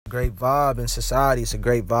great vibe in society. It's a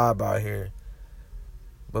great vibe out here.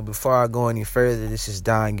 But before I go any further, this is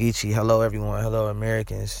Don Geechee. Hello, everyone. Hello,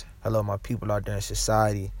 Americans. Hello, my people out there in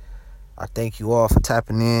society. I thank you all for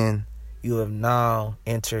tapping in. You have now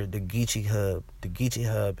entered the Geechee Hub. The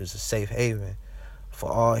Geechee Hub is a safe haven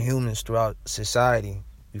for all humans throughout society.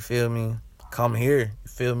 You feel me? Come here. You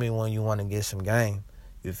feel me? When you want to get some game.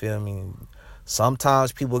 You feel me?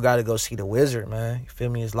 Sometimes people got to go see the wizard, man. You feel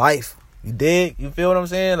me? It's life. You dig? You feel what I'm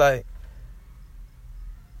saying? Like,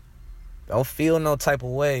 don't feel no type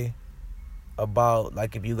of way about,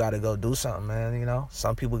 like, if you got to go do something, man, you know?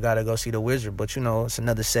 Some people got to go see the wizard, but, you know, it's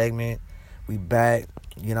another segment. We back,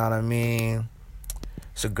 you know what I mean?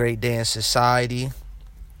 It's a great day in society.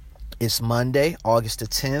 It's Monday, August the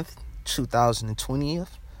 10th, 2020.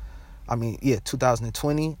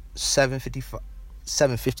 2020,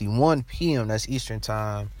 7:51 p.m. That's Eastern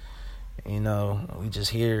time. You know, we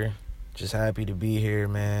just here, just happy to be here,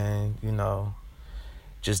 man. You know,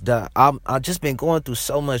 I've just been going through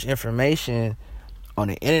so much information on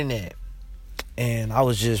the internet, and I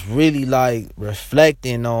was just really like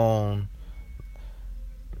reflecting on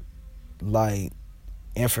like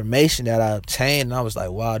information that I obtained, and I was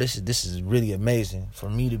like, wow, this is really amazing for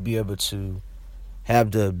me to be able to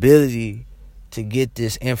have the ability to get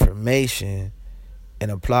this information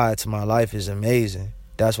and apply it to my life is amazing.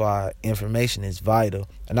 That's why information is vital.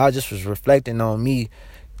 And I just was reflecting on me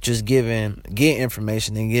just getting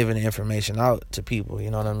information and giving the information out to people,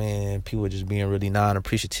 you know what I mean? And people just being really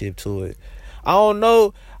non-appreciative to it. I don't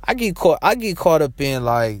know. I get caught up in,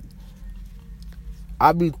 like,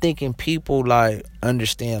 I be thinking people like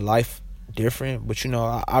understand life different, but you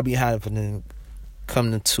know, I be having to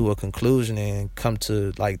come to a conclusion and come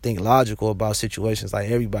to like think logical about situations. Like,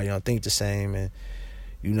 everybody don't think the same, and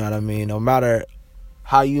you know what I mean? No matter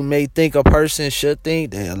how you may think a person should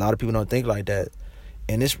think, a lot of people don't think like that.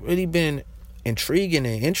 And it's really been intriguing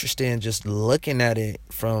and interesting just looking at it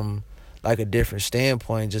from like a different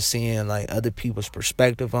standpoint, just seeing like other people's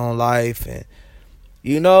perspective on life. And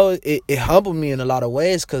you know, it humbled me in a lot of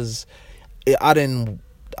ways, because I didn't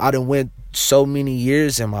went so many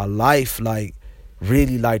years in my life like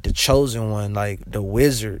really like the chosen one, like the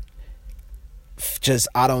wizard. Just,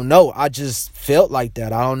 I don't know. I just felt like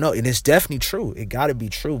that. I don't know. And it's definitely true. It got to be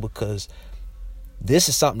true, because this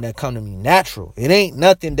is something that come to me natural. It ain't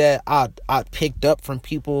nothing that I picked up from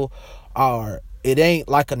people, or it ain't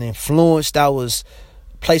like an influence that was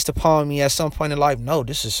placed upon me at some point in life. No,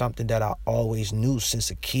 this is something that I always knew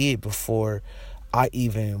since a kid before I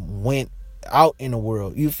even went out in the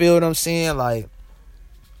world. You feel what I'm saying? Like,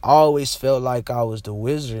 I always felt like I was the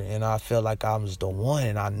wizard, and I felt like I was the one,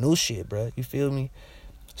 and I knew shit, bro. You feel me?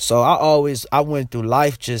 So I went through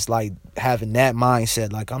life just like having that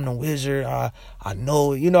mindset, like I'm the wizard. I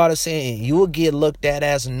know, you know what I'm saying? You will get looked at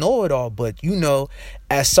as a know-it-all, but you know,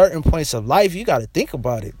 at certain points of life, you got to think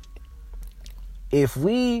about it. If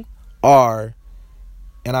we are,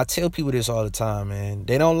 and I tell people this all the time, man,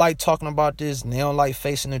 they don't like talking about this, and they don't like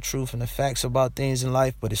facing the truth and the facts about things in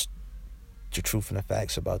life, but it's the truth and the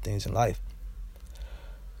facts about things in life.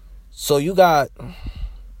 So you got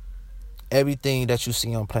everything that you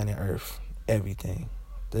see on planet Earth, everything.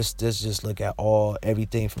 Let's just look at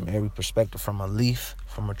everything from every perspective, from a leaf,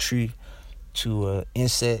 from a tree, to an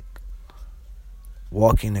insect,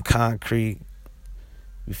 walking the concrete,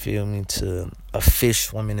 you feel me, to a fish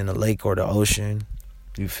swimming in the lake or the ocean,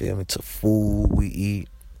 you feel me, to food we eat,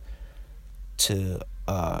 to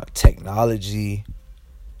technology,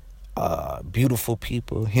 beautiful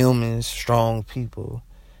people, humans, strong people,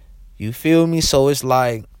 you feel me? So it's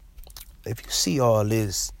like, if you see all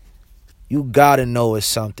this, you gotta know it's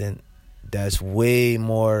something that's way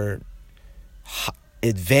more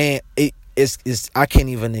advanced. It's I can't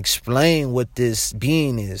even explain what this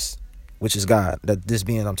being is, which is God. That this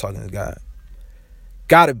being I'm talking is God.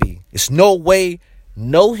 Gotta be. It's no way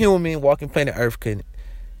no human walking planet Earth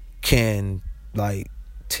can like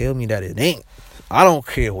tell me that it ain't. I don't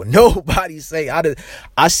care what nobody say.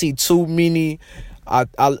 I see too many.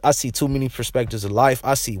 I see too many perspectives of life.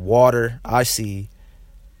 I see water. I see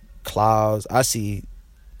clouds. I see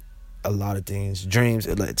a lot of things. Dreams.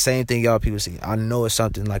 Like, same thing y'all people see. I know it's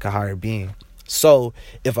something like a higher being. So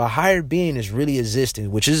if a higher being is really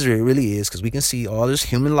existing, which it really is, because we can see all this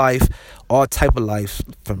human life, all type of life,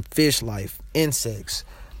 from fish life, insects,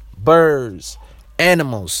 birds,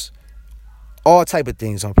 animals, all type of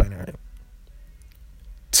things on planet Earth,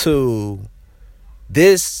 to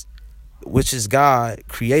this, which is God,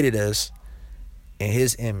 created us in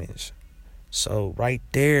his image. So right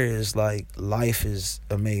there is like, life is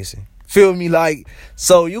amazing. Feel me? Like,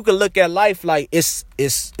 so you can look at life like it's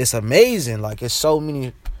amazing. Like, it's so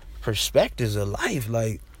many perspectives of life,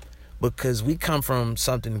 like, because we come from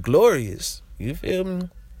something glorious. You feel me?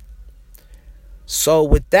 So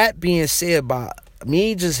with that being said, about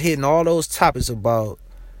me just hitting all those topics about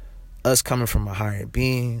us coming from a higher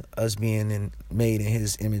being, us being made in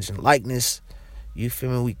his image and likeness, you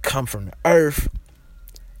feel me? We come from the earth.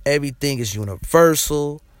 Everything is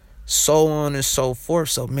universal, so on and so forth.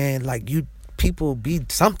 So, man, like, you people be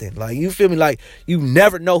something. Like, you feel me? Like, you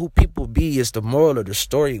never know who people be is the moral of the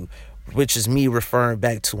story, which is me referring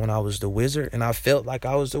back to when I was the wizard and I felt like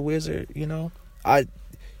I was the wizard, you know?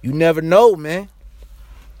 You never know, man.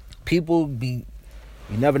 You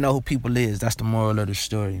never know who people is. That's the moral of the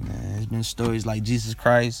story, man. There's been stories like Jesus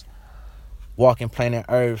Christ walking planet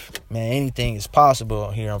Earth. Man, anything is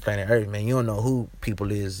possible here on planet Earth, man. You don't know who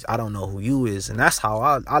people is. I don't know who you is. And that's how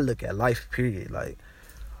I look at life, period. Like,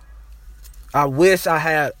 I wish I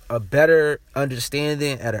had a better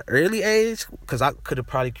understanding at an early age, because I could have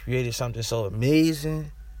probably created something so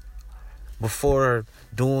amazing before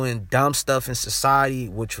doing dumb stuff in society,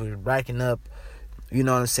 which was racking up, you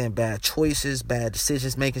know what I'm saying, bad choices, bad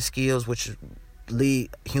decisions making skills, which lead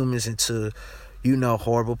humans into, you know,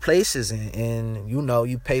 horrible places. And you know,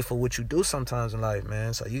 you pay for what you do sometimes in life,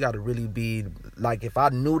 man. So you got to really be, like, if I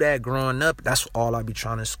knew that growing up, that's all I'd be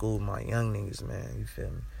trying to school my young niggas, man. You feel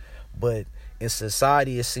me? But in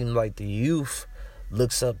society, it seems like the youth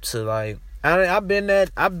looks up to, like, I've been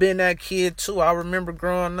that kid too. I remember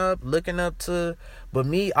growing up, looking up to, but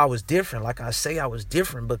me, I was different. Like I say, I was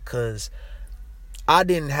different because I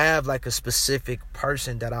didn't have like a specific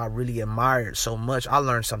person that I really admired so much. I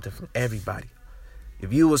learned something from everybody.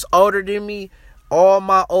 If you was older than me, all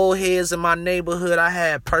my old heads in my neighborhood, I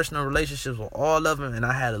had personal relationships with all of them, and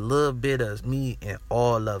I had a little bit of me in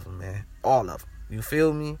all of them, man. All of them. You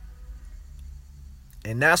feel me?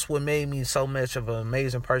 And that's what made me so much of an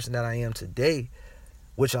amazing person that I am today,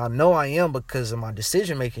 which I know I am because of my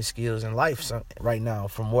decision-making skills in life. So right now,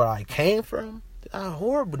 from where I came from, I have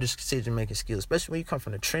horrible decision-making skills, especially when you come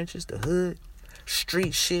from the trenches, the hood,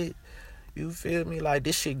 street shit. You feel me? Like,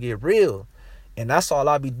 this shit get real. And that's all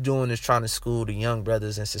I be doing is trying to school the young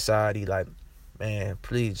brothers in society. Like, man,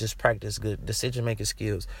 please just practice good decision-making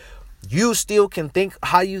skills. You still can think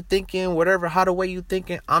how you thinking, whatever, how the way you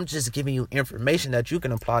thinking. I'm just giving you information that you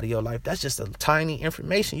can apply to your life. That's just a tiny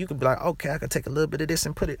information. You can be like, okay, I can take a little bit of this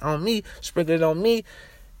and put it on me, sprinkle it on me.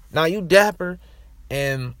 Now you dapper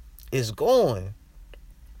and it's going.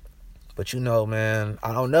 But you know, man,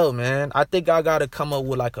 I don't know, man. I think I got to come up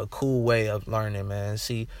with like a cool way of learning, man.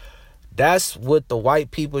 See, that's what the white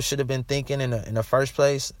people should have been thinking in the first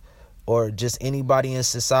place. Or just anybody in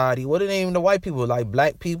society. What, it ain't even the white people, like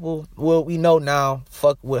black people. Well, we know now,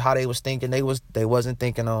 fuck with how they was thinking. They wasn't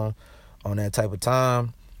thinking on that type of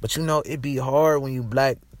time. But you know, it be hard when you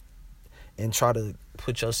black and try to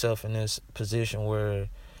put yourself in this position where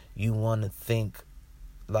you want to think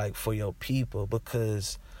like for your people,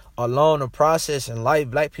 because along the process in life,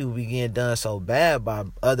 black people be getting done so bad by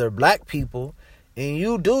other black people, and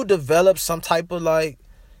you do develop some type of like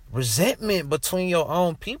resentment between your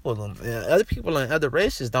own people. Other people in other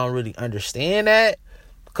races don't really understand that,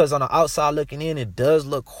 because on the outside looking in, it does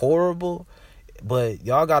look horrible. But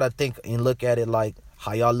y'all gotta think and look at it like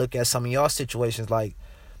how y'all look at some of y'all situations, like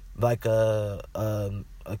a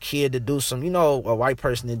kid to do some, you know, a white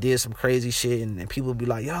person that did some crazy shit, and people be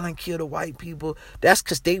like, y'all ain't kill the white people. That's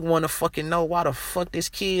because they want to fucking know why the fuck this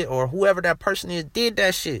kid or whoever that person is did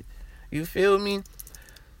that shit. You feel me?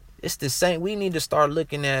 It's the same. We need to start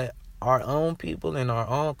looking at our own people and our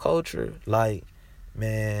own culture. Like,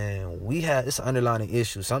 man, it's an underlying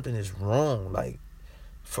issue. Something is wrong. Like,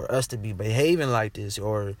 for us to be behaving like this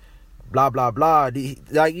or blah, blah, blah.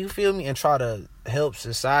 Like, you feel me? And try to help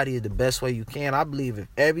society the best way you can. I believe if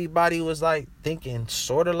everybody was, like, thinking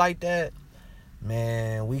sort of like that,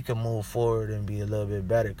 man, we can move forward and be a little bit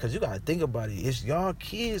better. Because you got to think about it. It's y'all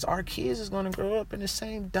kids. Our kids is going to grow up in the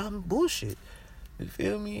same dumb bullshit. You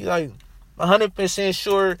feel me? Like, 100%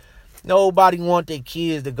 sure nobody want their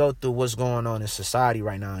kids to go through what's going on in society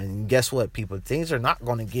right now. And guess what, people? Things are not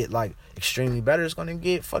going to get, like, extremely better. It's going to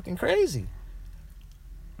get fucking crazy.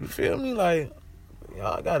 You feel me? Like,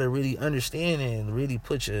 y'all got to really understand and really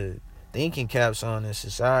put your thinking caps on in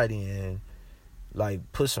society and,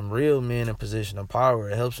 like, put some real men in position of power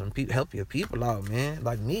and help your people out, man.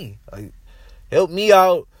 Like me. Like, help me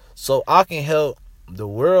out so I can help the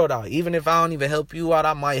world out. Even if I don't even help you out,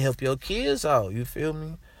 I might help your kids out. You feel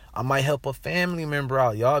me? I might help a family member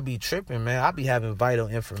out. Y'all be tripping, man. I be having vital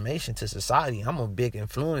information to society. I'm a big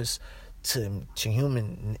influence to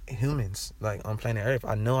humans, like, on planet Earth.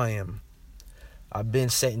 I know I am. I've been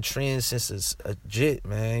setting trends since a jit,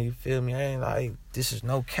 man. You feel me? I ain't like, this is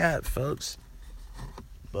no cap, folks.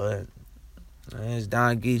 But man, it's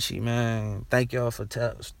Don Geechee, man. Thank y'all for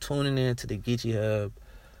tuning in to the Geechee Hub.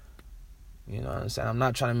 You know what I'm saying? I'm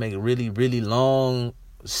not trying to make really, really long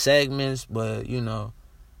segments, but, you know,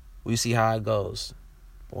 we see how it goes.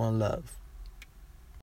 One love.